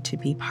degree to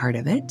be part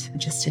of it,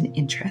 just an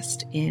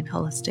interest in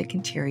holistic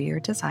interior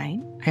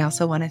design. I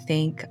also want to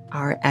thank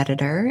our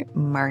editor,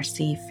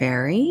 Marcy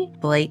Ferry,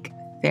 Blake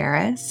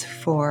Ferris,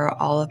 for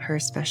all of her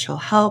special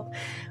help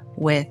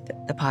with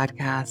the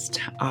podcast,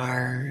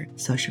 our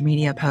social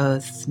media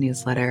posts,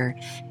 newsletter,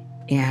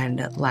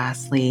 and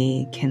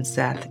lastly,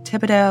 Kinseth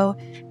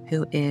Thibodeau,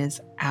 who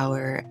is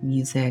our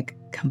music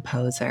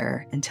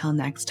composer. Until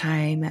next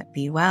time,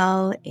 be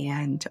well,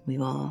 and we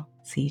will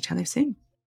see each other soon.